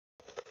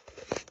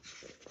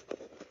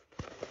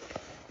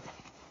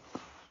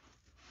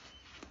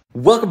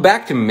Welcome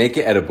back to Make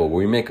It Edible, where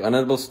we make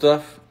unedible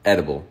stuff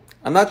edible.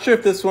 I'm not sure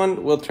if this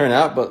one will turn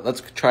out, but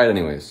let's try it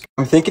anyways.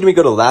 I'm thinking we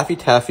go to Laffy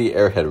Taffy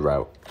Airhead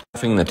route.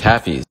 Laughing the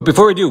Taffies.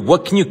 Before we do,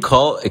 what can you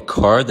call a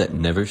car that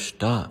never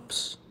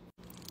stops?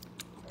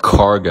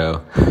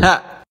 Cargo.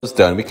 Ha! It's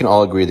done. We can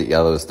all agree that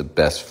yellow is the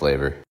best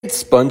flavor.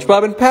 It's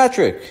SpongeBob and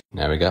Patrick.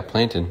 Now we got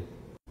plankton.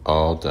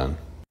 All done.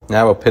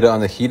 Now we'll put it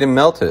on the heat and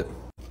melt it.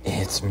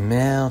 It's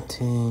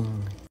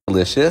melting.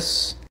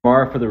 Delicious.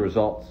 Tomorrow for the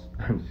results.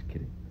 I'm just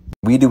kidding.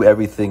 We do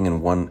everything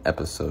in one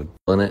episode.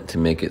 On it to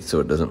make it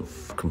so it doesn't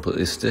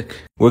completely stick.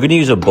 We're gonna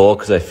use a bowl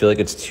because I feel like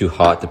it's too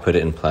hot to put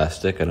it in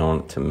plastic. I don't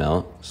want it to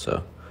melt,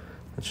 so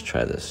let's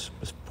try this.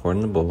 Just pour it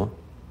in the bowl.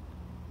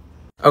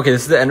 Okay,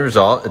 this is the end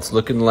result. It's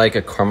looking like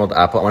a carameled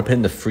apple. I'm gonna put it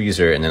in the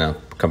freezer and then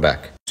I'll come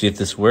back. See if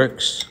this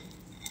works.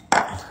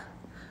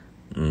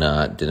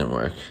 Nah, it didn't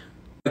work.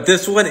 But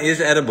this one is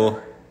edible.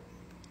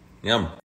 Yum.